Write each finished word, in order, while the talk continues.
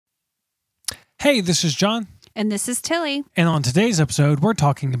Hey, this is John. And this is Tilly. And on today's episode, we're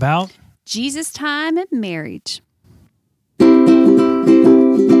talking about Jesus time and marriage.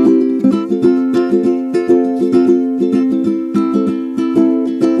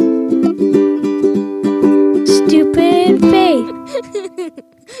 Stupid faith.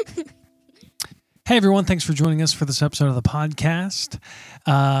 Hey everyone, thanks for joining us for this episode of the podcast.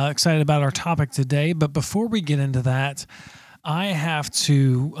 Excited about our topic today, but before we get into that, I have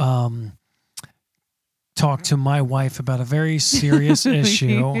to talk to my wife about a very serious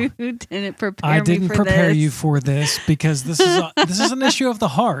issue. You didn't prepare I me didn't for prepare this. you for this because this is an issue of the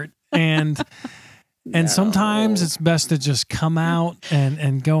heart, and sometimes it's best to just come out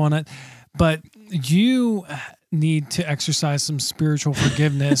and go on it. But you need to exercise some spiritual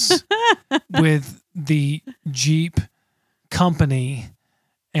forgiveness with the Jeep company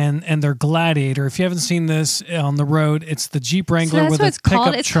and their Gladiator. If you haven't seen this on the road, it's the Jeep Wrangler with a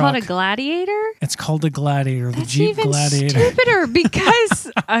pickup It's truck. called a Gladiator? It's called the Gladiator, the That's Jeep even Gladiator. stupider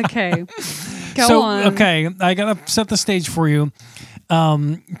because, okay, go on. Okay, I got to set the stage for you.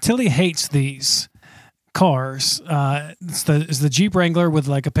 Tilly hates these cars. It's the Jeep Wrangler with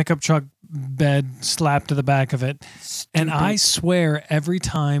like a pickup truck bed slapped to the back of it. And I swear every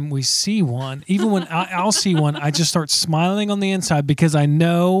time we see one, even when I'll see one, I just start smiling on the inside because I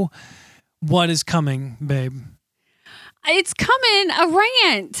know what is coming, babe. It's coming, a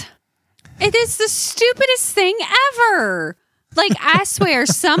rant. It is the stupidest thing ever. Like, I swear,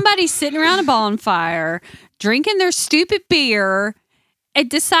 somebody sitting around a bonfire, drinking their stupid beer, and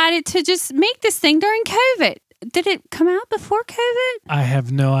decided to just make this thing during COVID. Did it come out before COVID? I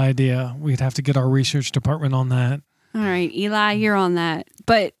have no idea. We'd have to get our research department on that. All right, Eli, you're on that.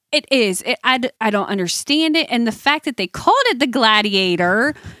 But it is. I don't understand it. And the fact that they called it the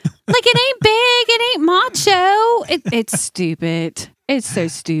Gladiator, like it ain't big, it ain't macho. It's stupid. It's so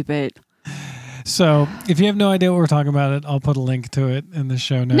stupid. So if you have no idea what we're talking about, I'll put a link to it in the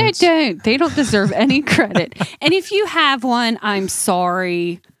show notes. No, don't. They don't deserve any credit. And if you have one, I'm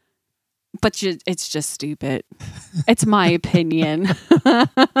sorry. But it's just stupid. It's my opinion.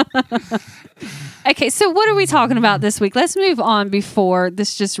 Okay, so what are we talking about this week? Let's move on before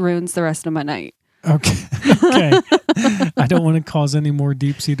this just ruins the rest of my night. Okay. I don't want to cause any more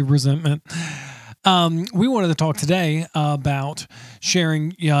deep-seated resentment. We wanted to talk today about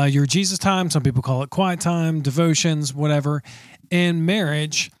sharing your Jesus time. Some people call it quiet time, devotions, whatever, in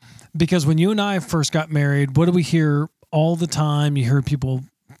marriage. Because when you and I first got married, what do we hear all the time? You hear people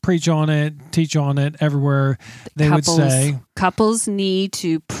preach on it, teach on it everywhere. They would say couples need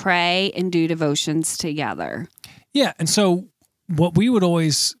to pray and do devotions together. Yeah, and so what we would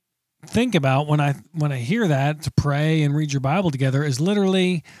always think about when I hear that, to pray and read your Bible together, is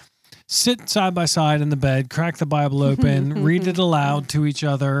literally sit side by side in the bed, crack the Bible open, read it aloud to each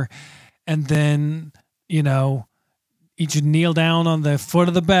other, and then, each kneel down on the foot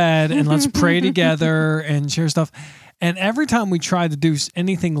of the bed and let's pray together and share stuff. And every time we tried to do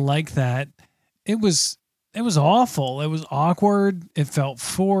anything like that, it was awful. It was awkward. It felt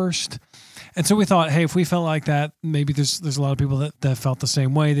forced. And so we thought, hey, if we felt like that, maybe there's a lot of people that felt the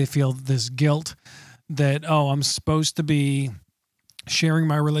same way. They feel this guilt that, I'm supposed to be sharing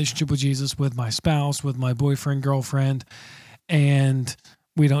my relationship with Jesus with my spouse, with my boyfriend, girlfriend, and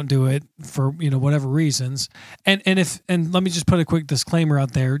we don't do it for, whatever reasons. And let me just put a quick disclaimer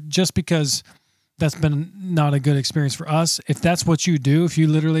out there, just because that's been not a good experience for us. If that's what you do, if you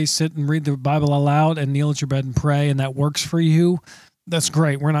literally sit and read the Bible aloud and kneel at your bed and pray and that works for you, that's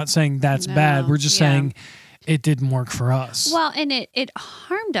great. We're not saying that's bad. We're just saying it didn't work for us. Well, and it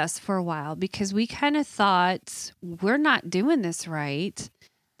harmed us for a while because we kind of thought, we're not doing this right.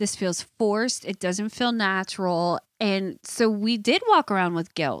 This feels forced. It doesn't feel natural. And so we did walk around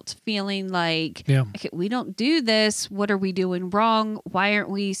with guilt, feeling like, okay, we don't do this. What are we doing wrong? Why aren't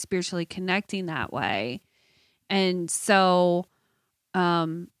we spiritually connecting that way? And so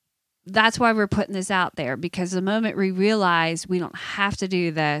that's why we're putting this out there, because the moment we realized we don't have to do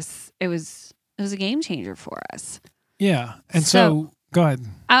this, it was a game changer for us. Yeah. And so go ahead.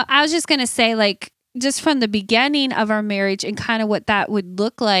 I was just going to say, like, just from the beginning of our marriage and kind of what that would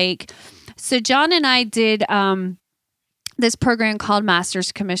look like. So John and I did this program called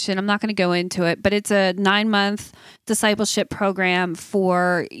Master's Commission. I'm not going to go into it, but it's a 9-month discipleship program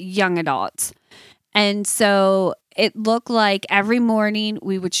for young adults. And so it looked like every morning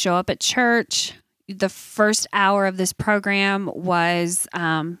we would show up at church. The first hour of this program was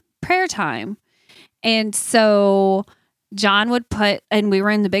prayer time. And so John would and we were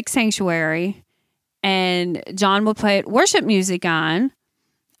in the big sanctuary, and John would put worship music on.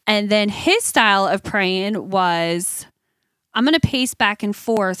 And then his style of praying was I'm going to pace back and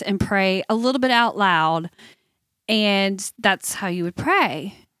forth and pray a little bit out loud. And that's how you would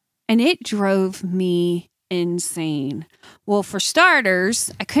pray. And it drove me insane. Well, for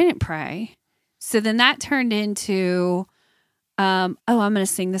starters, I couldn't pray. So then that turned into, I'm going to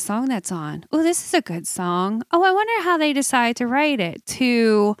sing the song that's on. Oh, this is a good song. Oh, I wonder how they decide to write it.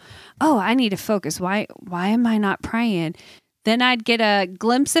 To, I need to focus. Why am I not praying? Then I'd get a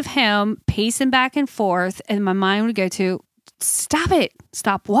glimpse of him pacing back and forth, and my mind would go to, stop it.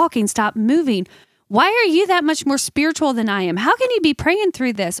 Stop walking. Stop moving. Why are you that much more spiritual than I am? How can he be praying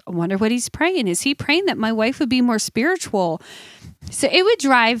through this? I wonder what he's praying. Is he praying that my wife would be more spiritual? So it would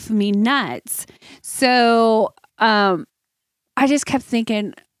drive me nuts. So I just kept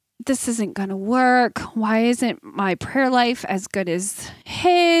thinking, this isn't going to work. Why isn't my prayer life as good as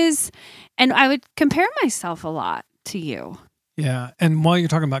his? And I would compare myself a lot to you. Yeah. And while you're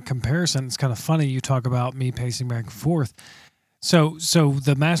talking about comparison, it's kind of funny you talk about me pacing back and forth. So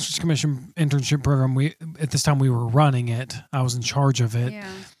the Master's Commission internship program, at this time we were running it. I was in charge of it.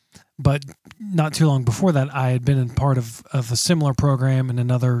 Yeah. But not too long before that, I had been in part of a similar program in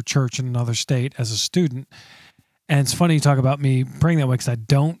another church in another state as a student. And it's funny you talk about me praying that way because I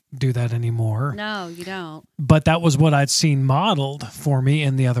don't do that anymore. No, you don't. But that was what I'd seen modeled for me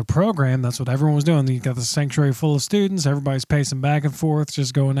in the other program. That's what everyone was doing. You got the sanctuary full of students. Everybody's pacing back and forth,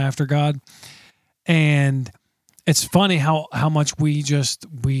 just going after God. And it's funny how much we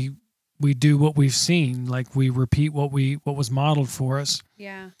do what we've seen. Like we repeat what was modeled for us.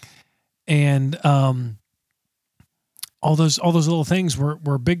 Yeah. And all those little things were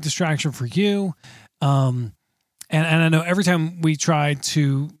a big distraction for you. And I know every time we tried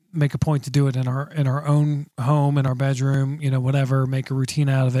to make a point to do it in our own home, in our bedroom, whatever, make a routine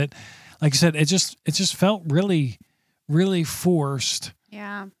out of it. Like I said, it just felt really, really forced.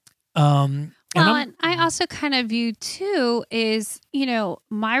 Yeah. And I also kind of view too is,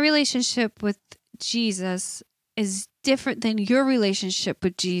 my relationship with Jesus is different than your relationship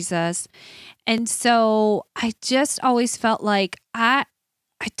with Jesus. And so I just always felt like I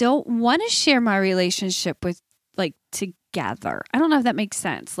don't want to share my relationship with together. I don't know if that makes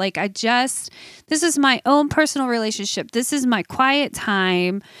sense. This is my own personal relationship. This is my quiet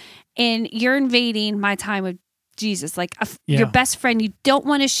time, and you're invading my time with Jesus, your best friend. You don't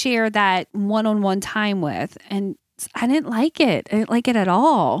want to share that one-on-one time with. And I didn't like it. I didn't like it at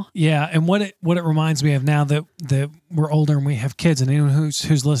all. Yeah. And what it reminds me of now that we're older and we have kids, and anyone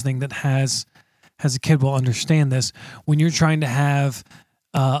who's listening that has a kid will understand this. When you're trying to have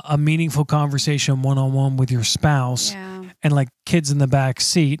a meaningful conversation one-on-one with your spouse, and like kids in the back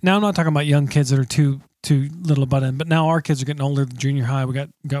seat. Now I'm not talking about young kids that are too little butt in, but now our kids are getting older. Junior high, we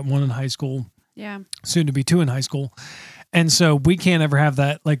got one in high school. Yeah. Soon to be two in high school. And so we can't ever have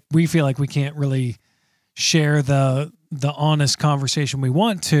that. Like we feel like we can't really share the honest conversation we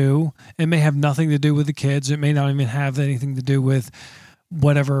want to. It may have nothing to do with the kids. It may not even have anything to do with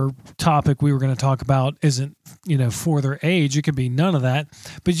whatever topic we were going to talk about isn't, for their age. It could be none of that,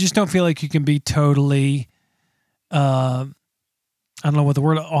 but you just don't feel like you can be totally, I don't know what the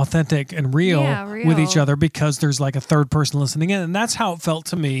word, authentic and real with each other because there's like a third person listening in. And that's how it felt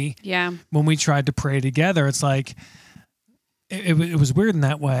to me. Yeah. When we tried to pray together, it's like, it was weird in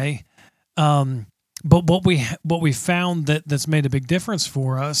that way. But what we found that's made a big difference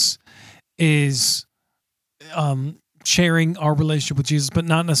for us is, sharing our relationship with Jesus, but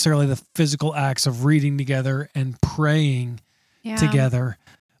not necessarily the physical acts of reading together and praying together.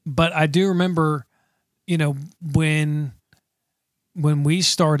 But I do remember, when we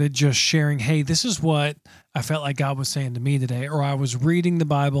started just sharing, hey, this is what I felt like God was saying to me today, or I was reading the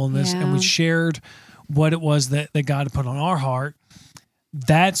Bible and this, and we shared what it was that God had put on our heart.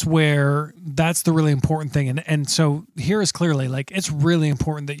 That's the really important thing. And so here is clearly, like, it's really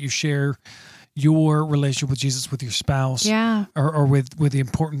important that you share your relationship with Jesus with your spouse, or with the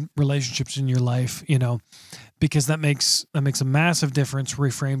important relationships in your life, because that makes a massive difference,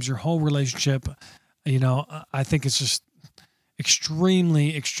 reframes your whole relationship. I think it's just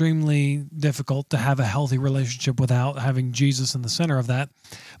extremely, extremely difficult to have a healthy relationship without having Jesus in the center of that.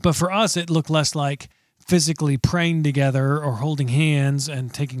 But for us, it looked less like physically praying together or holding hands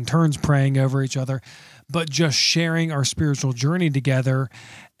and taking turns praying over each other, but just sharing our spiritual journey together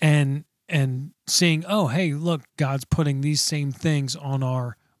and seeing, oh, hey, look, God's putting these same things on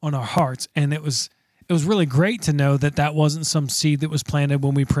our hearts. And it was really great to know that wasn't some seed that was planted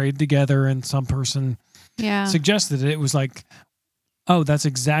when we prayed together and some person suggested it. It was like, oh, that's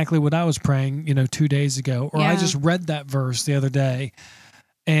exactly what I was praying, 2 days ago. Or I just read that verse the other day,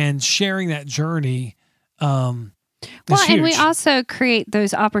 and sharing that journey. And we also create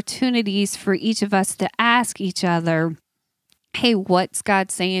those opportunities for each of us to ask each other, hey, what's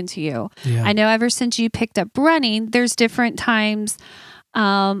God saying to you? Yeah. I know ever since you picked up running, there's different times,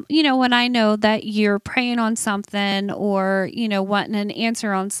 when I know that you're praying on something or, wanting an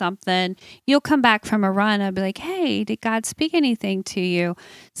answer on something, you'll come back from a run. I'll be like, hey, did God speak anything to you?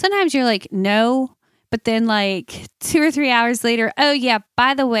 Sometimes you're like, no. But then like 2 or 3 hours later, oh yeah,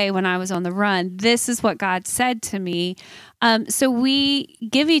 by the way, when I was on the run, this is what God said to me. So we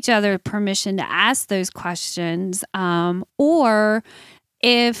give each other permission to ask those questions. Or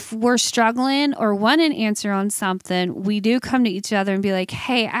if we're struggling or want an answer on something, we do come to each other and be like,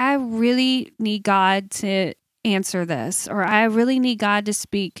 hey, I really need God to answer this, or I really need God to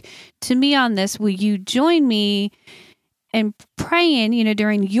speak to me on this. Will you join me in praying,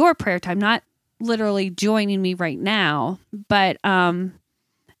 during your prayer time, not literally joining me right now, but,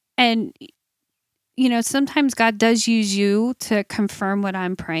 sometimes God does use you to confirm what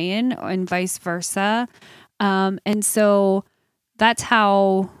I'm praying and vice versa. And so that's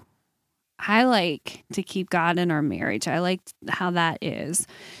how I like to keep God in our marriage. I like how that is.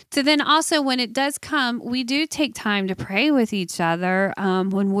 So then also when it does come, we do take time to pray with each other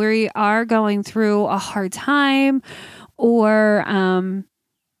when we are going through a hard time or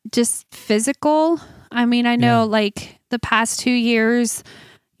just physical. I mean, I know like the past 2 years,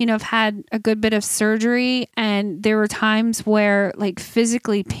 I've had a good bit of surgery, and there were times where like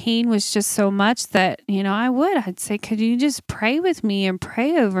physically pain was just so much that, I'd say, could you just pray with me and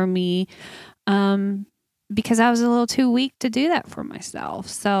pray over me? Because I was a little too weak to do that for myself.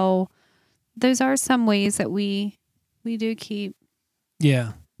 So those are some ways that we do keep.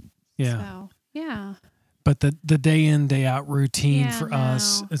 Yeah. Yeah. So, yeah. But the day in, day out routine for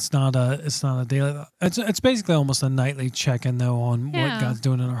us, it's not a daily. It's basically almost a nightly check-in though on what God's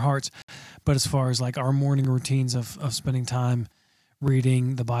doing in our hearts. But as far as like our morning routines of spending time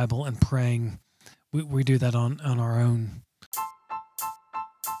reading the Bible and praying, we do that on our own.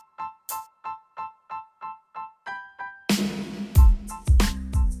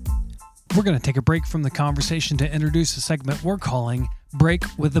 We're going to take a break from the conversation to introduce a segment we're calling Break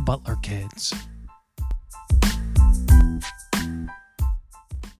with the Butler Kids.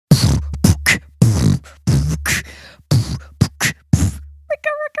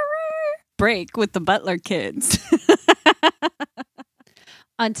 Break with the Butler Kids.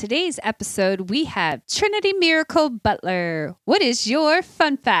 On today's episode, we have Trinity Miracle Butler. What is your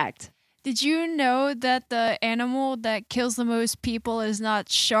fun fact? Did you know that the animal that kills the most people is not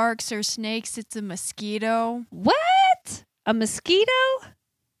sharks or snakes, it's a mosquito? What? A mosquito?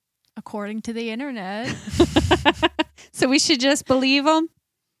 According to the internet. So we should just believe them?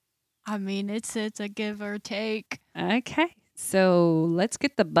 I mean, it's a give or take. Okay. So let's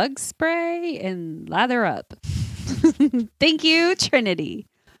get the bug spray and lather up. Thank you, Trinity.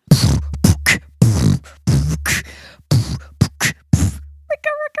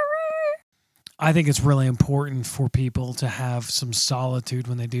 I think it's really important for people to have some solitude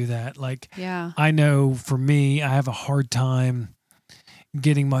when they do that. Like, I know for me, I have a hard time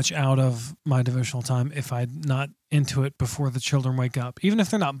getting much out of my devotional time if I'm not into it before the children wake up. Even if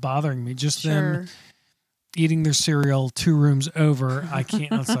they're not bothering me, just them eating their cereal 2 rooms over, I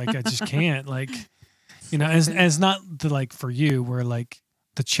can't. It's like I just can't. Like, it's not the, like for you where like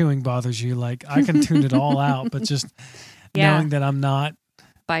the chewing bothers you. Like I can tune it all out, but just knowing that I'm not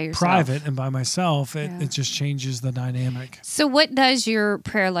by yourself, private and by myself, it just changes the dynamic. So, what does your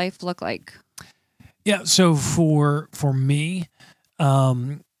prayer life look like? Yeah. So for me,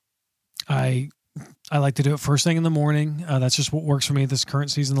 I like to do it first thing in the morning. That's just what works for me this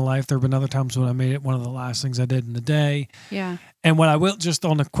current season of life. There have been other times when I made it one of the last things I did in the day. Yeah. And what I will, just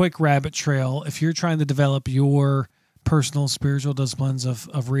on a quick rabbit trail, if you're trying to develop your personal spiritual disciplines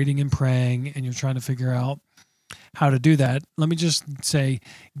of reading and praying, and you're trying to figure out how to do that, let me just say,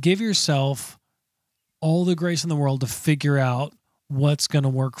 give yourself all the grace in the world to figure out what's going to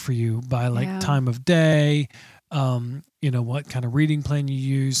work for you by time of day, what kind of reading plan you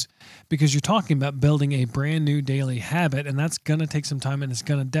use, because you're talking about building a brand new daily habit, and that's going to take some time, and it's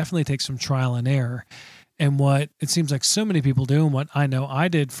going to definitely take some trial and error. And what it seems like so many people do, and what I know I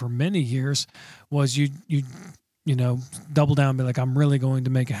did for many years, was you double down and be like, I'm really going to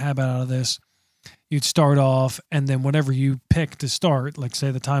make a habit out of this. You'd start off, and then whatever you pick to start, like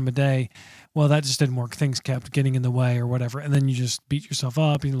say the time of day, well, that just didn't work. Things kept getting in the way or whatever. And then you just beat yourself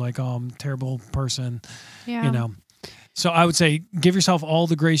up. You're like, oh, I'm a terrible person, So I would say give yourself all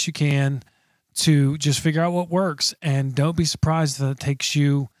the grace you can to just figure out what works. And don't be surprised that it takes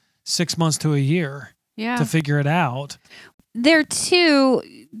you 6 months to a year to figure it out.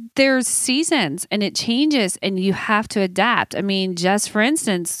 There's seasons and it changes and you have to adapt. I mean, just for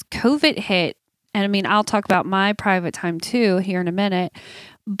instance, COVID hit And I mean, I'll talk about my private time too here in a minute,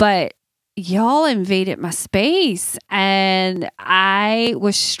 but y'all invaded my space and I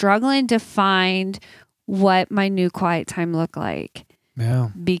was struggling to find what my new quiet time looked like. Yeah.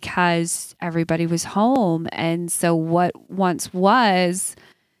 Because everybody was home. And so what once was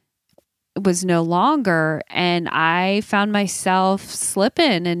no longer. And I found myself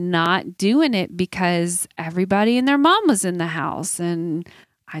slipping and not doing it because everybody and their mom was in the house and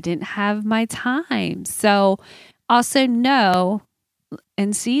I didn't have my time. So also know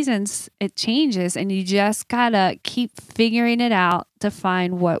in seasons it changes and you just gotta keep figuring it out to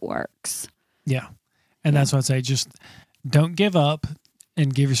find what works. Yeah. And that's what I'd say. Just don't give up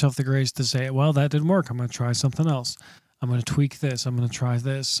and give yourself the grace to say, well, that didn't work. I'm going to try something else. I'm going to tweak this. I'm going to try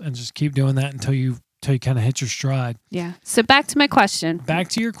this, and just keep doing that until you kind of hit your stride. Yeah. So back to my question. Back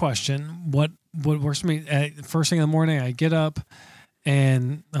to your question. What works for me? First thing in the morning, I get up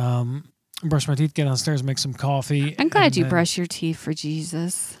and brush my teeth, get downstairs, make some coffee. I'm glad you brush your teeth for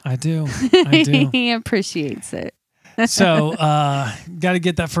Jesus. I do. I do. He appreciates it. So, got to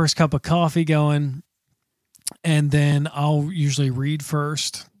get that first cup of coffee going. And then I'll usually read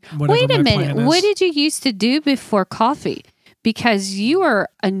first. Wait a minute. What did you used to do before coffee? Because you were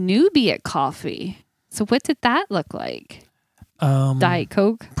a newbie at coffee. So what did that look like? Diet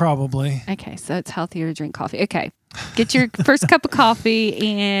Coke? Probably. Okay, so it's healthier to drink coffee. Okay. Get your first cup of coffee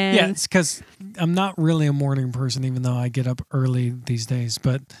and... Yeah, it's because I'm not really a morning person, even though I get up early these days.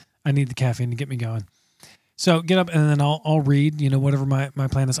 But I need the caffeine to get me going. So get up and then I'll read, whatever my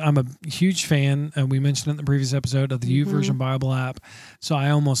plan is. I'm a huge fan, and we mentioned it in the previous episode, of the YouVersion Bible app. So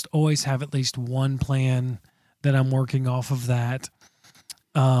I almost always have at least one plan that I'm working off of that.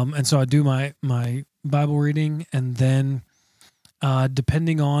 And so I do my Bible reading, and then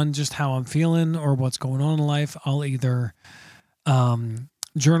depending on just how I'm feeling or what's going on in life, I'll either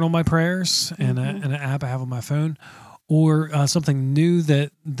journal my prayers in an app I have on my phone, or something new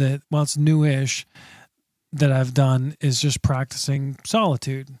that well, it's newish, that I've done is just practicing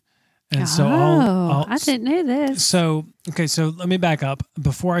solitude. And so I didn't know this. So let me back up.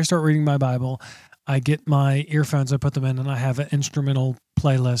 Before I start reading my Bible, I get my earphones, I put them in, and I have an instrumental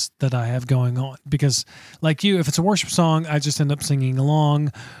playlist that I have going on. Because like you, if it's a worship song, I just end up singing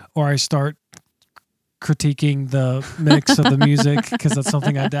along, or I start critiquing the mix of the music because that's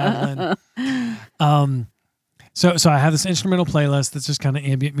something I dabble in. So I have this instrumental playlist that's just kind of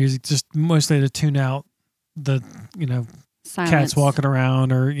ambient music, just mostly to tune out the Silence. Cats walking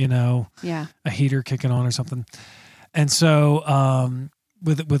around, or a heater kicking on or something. And so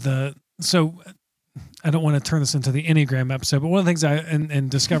so I don't want to turn this into the Enneagram episode, but one of the things in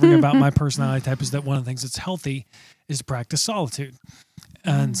discovering about my personality type is that one of the things that's healthy is to practice solitude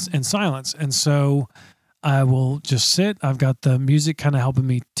and silence. And so I will just sit. I've got the music kind of helping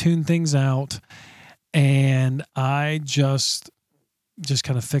me tune things out, and I just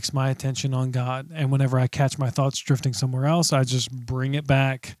kind of fix my attention on God. And whenever I catch my thoughts drifting somewhere else, I just bring it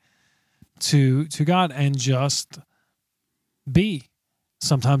back to God and just be.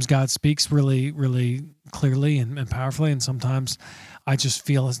 Sometimes God speaks really, really clearly and powerfully, and sometimes I just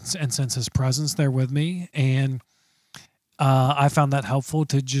feel and sense His presence there with me. And I found that helpful,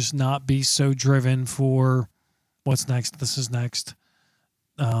 to just not be so driven for what's next. This is next.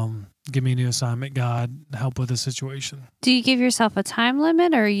 Give me a new assignment, God, help with the situation. Do you give yourself a time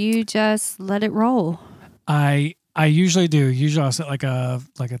limit, or you just let it roll? I usually do. Usually I'll set like a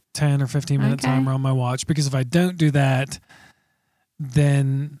 10 or 15 minute timer on my watch, because if I don't do that,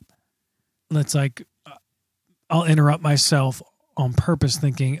 then I'll interrupt myself on purpose,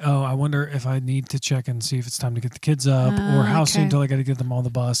 thinking, oh, I wonder if I need to check and see if it's time to get the kids up, or how soon till I got to get them on the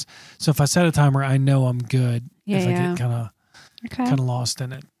bus. So if I set a timer, I know I'm good. If I get kind of lost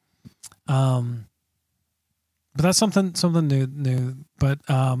in it. But that's something new. But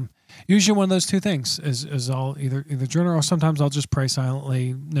usually one of those two things is I'll either journal, or sometimes I'll just pray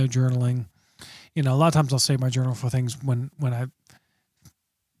silently, no journaling. A lot of times I'll save my journal for things when I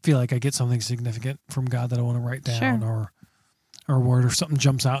feel like I get something significant from God that I want to write down, or a word, or something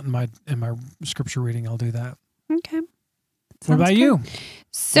jumps out in my scripture reading. I'll do that. Okay. What about you?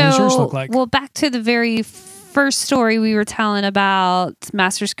 So, what does yours look like? Well, back to the very first story we were telling about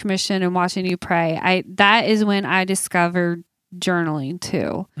Master's Commission and watching you pray. That is when I discovered journaling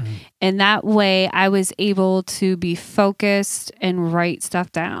too. Mm-hmm. And that way I was able to be focused and write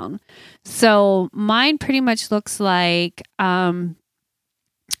stuff down. So mine pretty much looks like,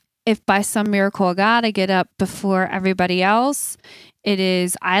 if by some miracle of God I get up before everybody else, it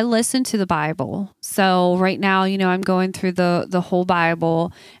is I listen to the Bible. So right now, I'm going through the whole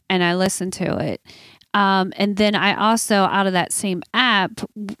Bible and I listen to it. And then I also, out of that same app,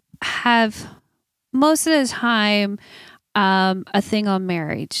 have most of the time, a thing on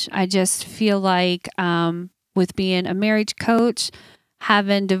marriage. I just feel like with being a marriage coach,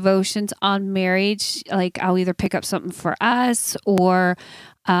 having devotions on marriage, like I'll either pick up something for us or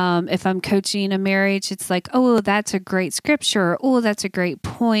if I'm coaching a marriage, it's like, oh, that's a great scripture. Oh, that's a great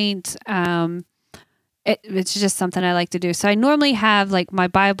point. It's just something I like to do. So I normally have like my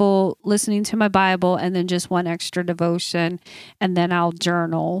Bible, listening to my Bible, and then just one extra devotion, and then I'll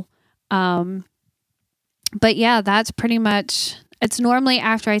journal. But yeah, that's pretty much, it's normally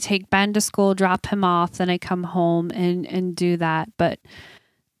after I take Ben to school, drop him off, then I come home and do that. But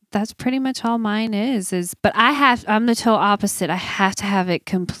that's pretty much all mine is, but I'm the total opposite. I have to have it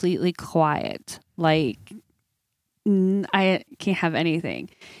completely quiet. Like I can't have anything.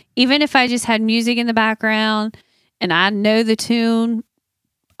 Even if I just had music in the background and I know the tune,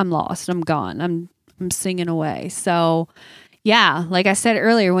 I'm lost. I'm gone. I'm singing away. So yeah, like I said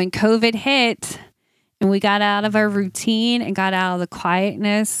earlier, when COVID hit and we got out of our routine and got out of the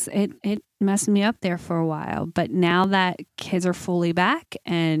quietness, it messed me up there for a while. But now that kids are fully back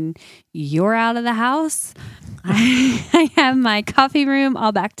and you're out of the house, I have my coffee room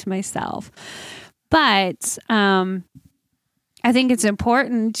all back to myself. But I think it's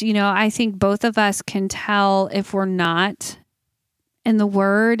important, I think both of us can tell if we're not in the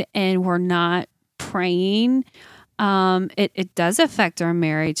Word and we're not praying. It does affect our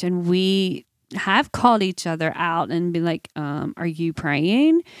marriage, and we have called each other out and be like, are you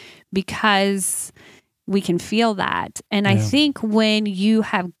praying? Because we can feel that. And I think when you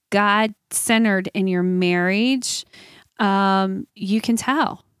have God centered in your marriage, you can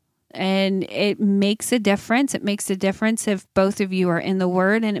tell. And it makes a difference. It makes a difference if both of you are in the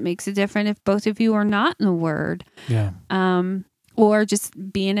Word, and it makes a difference if both of you are not in the Word. Yeah. Or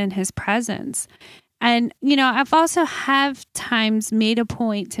just being in His presence. And, I've also have times made a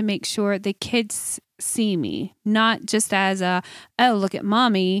point to make sure the kids see me, not just as oh, look at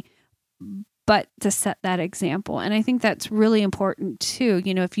mommy, but to set that example. And I think that's really important too.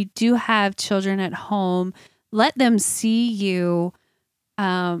 If you do have children at home, let them see you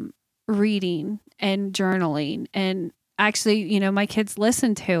reading and journaling. And actually, my kids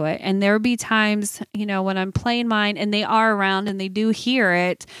listen to it. And there'll be times, when I'm playing mine and they are around and they do hear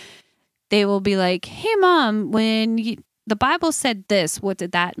it, they will be like, hey, Mom, when the Bible said this, what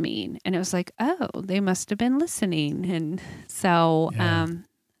did that mean? And it was like, oh, they must have been listening. And so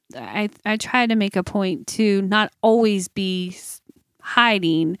I try to make a point to not always be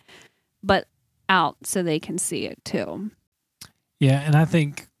hiding, but out so they can see it too. Yeah, and I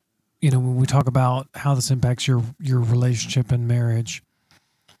think, when we talk about how this impacts your relationship and marriage,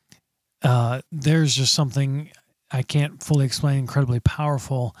 there's just something I can't fully explain, incredibly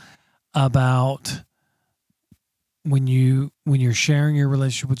powerful about when you're sharing your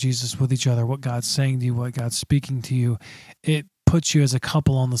relationship with Jesus with each other, what God's saying to you, what God's speaking to you, it puts you as a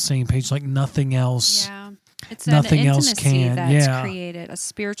couple on the same page like nothing else. Yeah. It's nothing an else intimacy can. that's created, a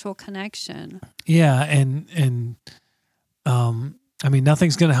spiritual connection. Yeah, and I mean,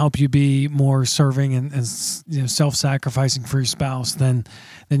 nothing's going to help you be more serving and self-sacrificing for your spouse than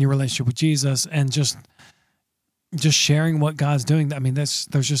your relationship with Jesus, and just sharing what God's doing. I mean,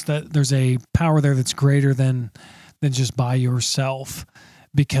 there's a power there that's greater than just by yourself,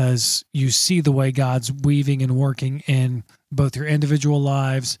 because you see the way God's weaving and working in both your individual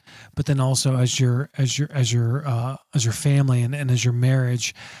lives, but then also as your family and as your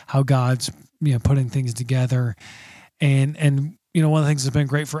marriage, how God's putting things together. And one of the things that's been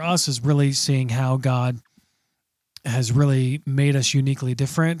great for us is really seeing how God has really made us uniquely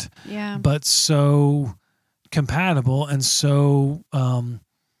different, but so compatible and so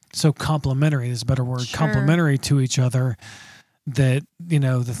complementary is a better word, complementary to each other, that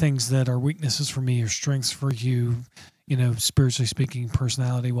the things that are weaknesses for me are strengths for you, spiritually speaking,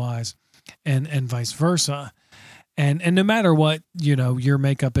 personality wise, and vice versa. And no matter what your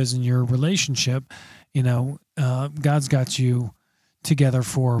makeup is in your relationship, God's got you together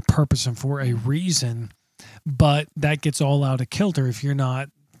for a purpose and for a reason, but that gets all out of kilter if you're not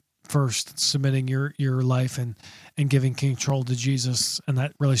first submitting your life and giving control to Jesus. And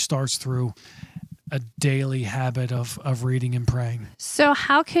that really starts through a daily habit of reading and praying. So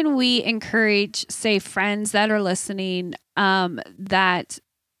how can we encourage, say, friends that are listening, that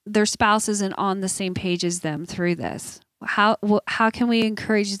their spouse isn't on the same page as them through this? How can we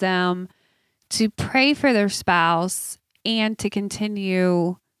encourage them to pray for their spouse and to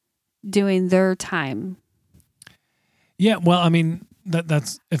continue doing their time? Yeah, well, I mean,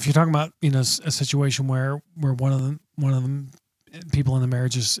 that's if you're talking about a situation where one of them people in the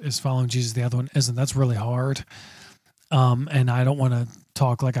marriage is following Jesus, the other one isn't. That's really hard. And I don't want to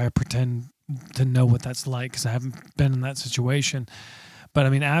talk like I pretend to know what that's like, because I haven't been in that situation. But I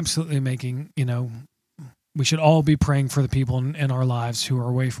mean, absolutely making, we should all be praying for the people in our lives who are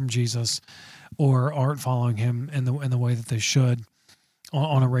away from Jesus or aren't following him in the way that they should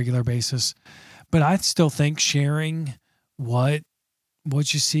on a regular basis. But I still think sharing what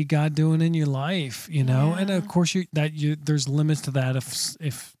you see God doing in your life, and of course there's limits to that.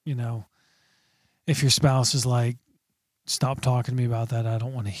 If your spouse is like, stop talking to me about that, I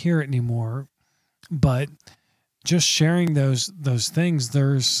don't want to hear it anymore. But just sharing those things,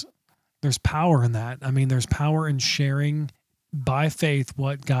 there's power in that. I mean, there's power in sharing by faith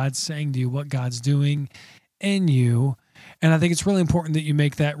what God's saying to you, what God's doing in you. And I think it's really important that you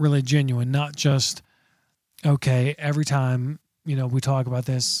make that really genuine, not just, okay, every time, we talk about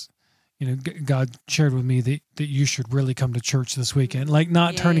this, God shared with me that you should really come to church this weekend, like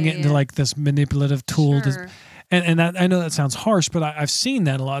not turning it into like this manipulative tool. Sure. And that, I know that sounds harsh, but I've seen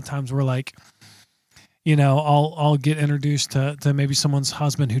that a lot of times where like, I'll get introduced to maybe someone's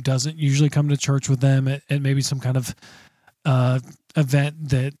husband who doesn't usually come to church with them at maybe some kind of event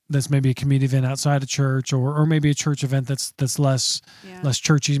that's maybe a community event outside of church, or maybe a church event that's less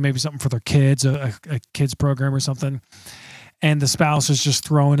churchy, maybe something for their kids, a kids program or something. And the spouse is just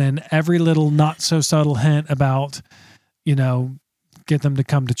throwing in every little not so subtle hint about, get them to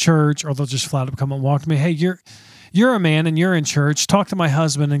come to church, or they'll just flat up come and walk to me. Hey, you're a man and you're in church. Talk to my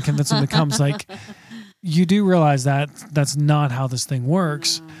husband and convince him to come. It's like, you do realize that that's not how this thing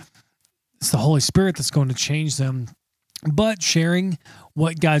works. It's the Holy Spirit that's going to change them. But sharing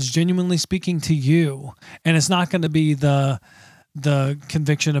what God's genuinely speaking to you, and it's not going to be the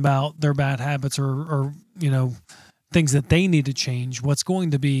conviction about their bad habits or things that they need to change. What's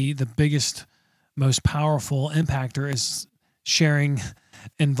going to be the biggest, most powerful impactor is sharing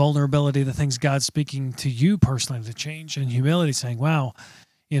in vulnerability the things God's speaking to you personally to change, and humility, saying, wow,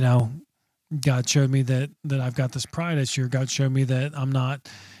 God showed me that I've got this pride issue. God showed me that I'm not,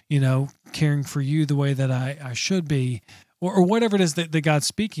 caring for you the way that I should be, or whatever it is that God's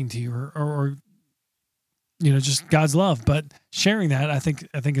speaking to you, or just God's love. But sharing that, I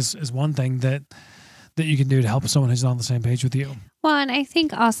think is one thing that you can do to help someone who's not on the same page with you. Well, and I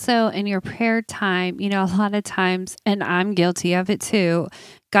think also in your prayer time, a lot of times, and I'm guilty of it too,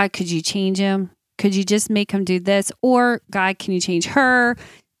 God, could you change him? Could you just make him do this? Or God, can you change her?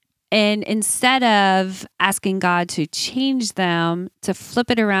 And instead of asking God to change them, to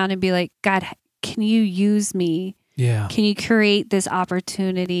flip it around and be like, God, can you use me? Yeah. Can you create this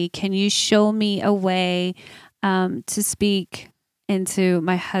opportunity? Can you show me a way to speak into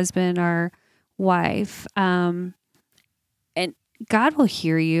my husband or wife? And God will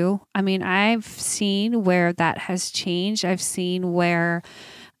hear you. I mean, I've seen where that has changed. I've seen where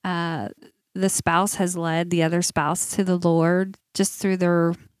the spouse has led the other spouse to the Lord just through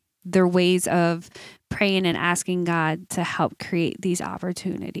their ways of praying and asking God to help create these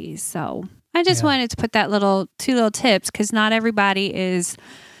opportunities. So I just wanted to put that two little tips, because not everybody is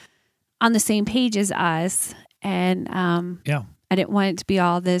on the same page as us. And I didn't want it to be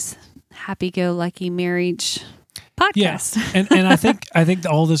all this happy-go-lucky marriage podcast. Yeah. And I think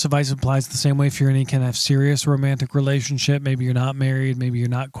all this advice applies the same way if you're in any kind of serious romantic relationship. Maybe you're not married, maybe you're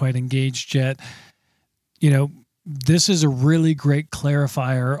not quite engaged yet. This is a really great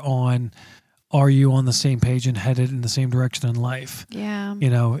clarifier on, are you on the same page and headed in the same direction in life? Yeah.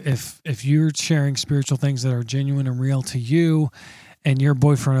 If you're sharing spiritual things that are genuine and real to you, and your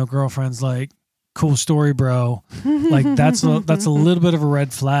boyfriend or girlfriend's like, cool story, bro, like that's a little bit of a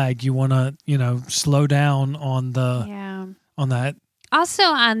red flag. You want to, slow down on on that. Also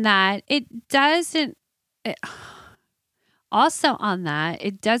on that, it doesn't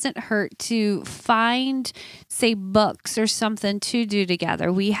hurt to find, say, books or something to do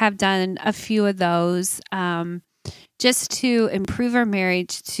together. We have done a few of those just to improve our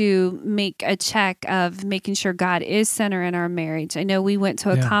marriage, to make a check of making sure God is center in our marriage. I know we went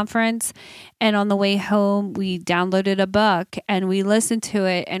to a conference, and on the way home, we downloaded a book and we listened to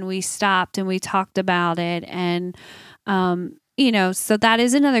it, and we stopped and we talked about it. And, so that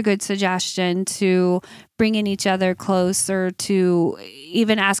is another good suggestion, to bringing each other closer, to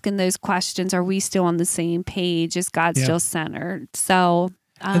even asking those questions. Are we still on the same page? Is God still centered? So,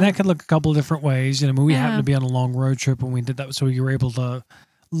 and that could look a couple of different ways. We happened to be on a long road trip when we did that, so you were able to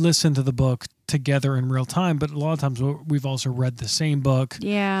listen to the book together in real time. But a lot of times we've also read the same book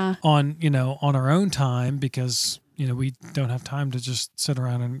on our own time, because we don't have time to just sit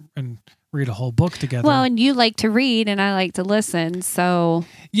around and read a whole book together. Well, and you like to read and I like to listen, so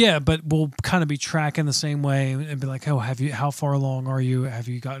yeah, but we'll kind of be tracking the same way and be like, oh, how far along are you? Have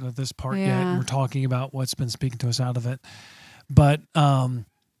you gotten to this part yet? And we're talking about what's been speaking to us out of it. But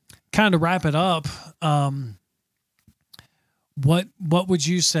kind of wrap it up, what would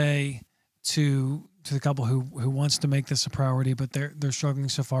you say to the couple who wants to make this a priority, but they're struggling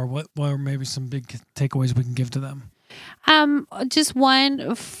so far? What are maybe some big takeaways we can give to them? Just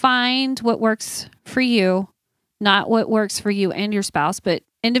one, find what works for you, not what works for you and your spouse, but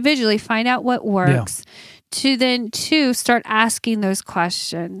individually find out what works. To then two, start asking those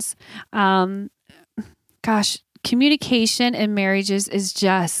questions. Communication in marriages is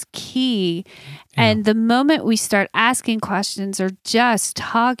just key. Yeah. And the moment we start asking questions or just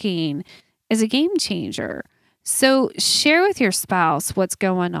talking is a game changer. So share with your spouse what's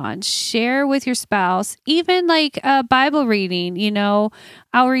going on. Share with your spouse, even like Bible reading, you know,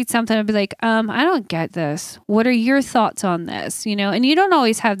 I'll read something and be like, I don't get this. What are your thoughts on this? You know, and you don't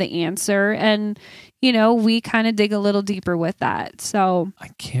always have the answer. And, you know, we kind of dig a little deeper with that. So I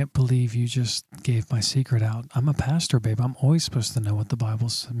can't believe you just gave my secret out. I'm a pastor, babe. I'm always supposed to know what the Bible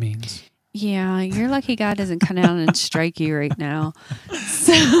means. Yeah, you're lucky God doesn't come down and strike you right now.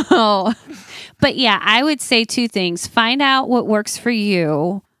 So, but yeah, I would say two things. Find out what works for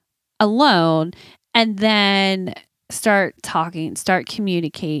you alone, and then start talking, start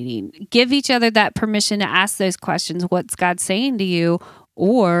communicating. Give each other that permission to ask those questions. What's God saying to you?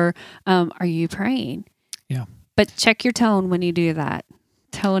 Or are you praying? Yeah. But check your tone when you do that.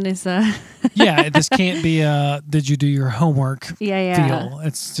 Tone is yeah, this can't be a did you do your homework feel.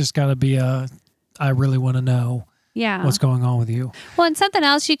 It's just got to be a I really want to know what's going on with you. Well, and something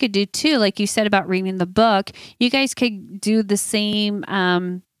else you could do too, like you said about reading the book, you guys could do the same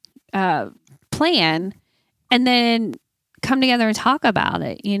plan and then come together and talk about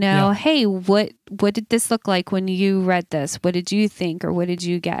it. You know, hey, what did this look like when you read this? What did you think, or what did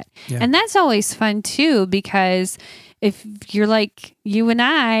you get? Yeah. And that's always fun too, because if you're like you and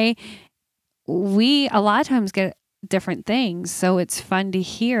I, we a lot of times get different things. So it's fun to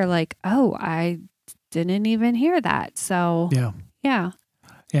hear like, oh, I didn't even hear that. So yeah.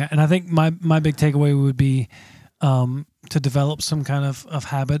 And I think my big takeaway would be to develop some kind of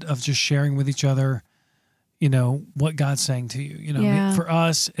habit of just sharing with each other, you know, what God's saying to you. You know, I mean, for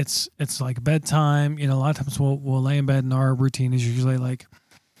us, it's like bedtime. You know, a lot of times we'll lay in bed and our routine is usually like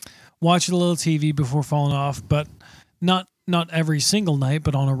watching a little TV before falling off, but not every single night,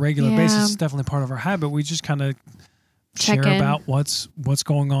 but on a regular basis. It's definitely part of our habit. We just kind of share about what's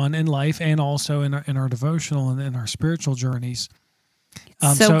going on in life, and also in our devotional and in our spiritual journeys.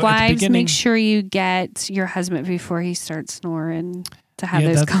 So wives, make sure you get your husband before he starts snoring to have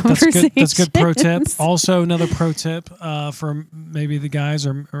those conversations. That's a good pro tip. Also, another pro tip for maybe the guys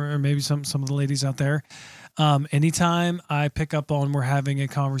or maybe some of the ladies out there. Anytime I pick up on we're having a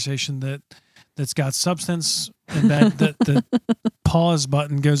conversation that's got substance, and that the pause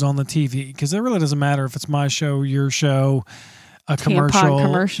button goes on the TV, because it really doesn't matter if it's my show, your show, a commercial.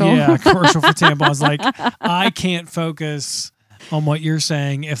 Yeah, a commercial for tampons. Like, I can't focus on what you're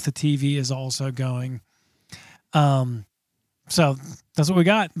saying if the TV is also going. So that's what we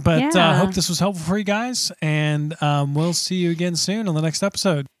got. But I hope this was helpful for you guys, and we'll see you again soon on the next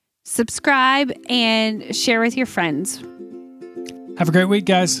episode. Subscribe and share with your friends. Have a great week,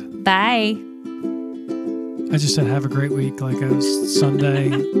 guys. Bye. I just said have a great week like it was Sunday.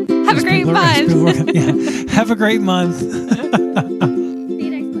 Have a great month. Have a great month.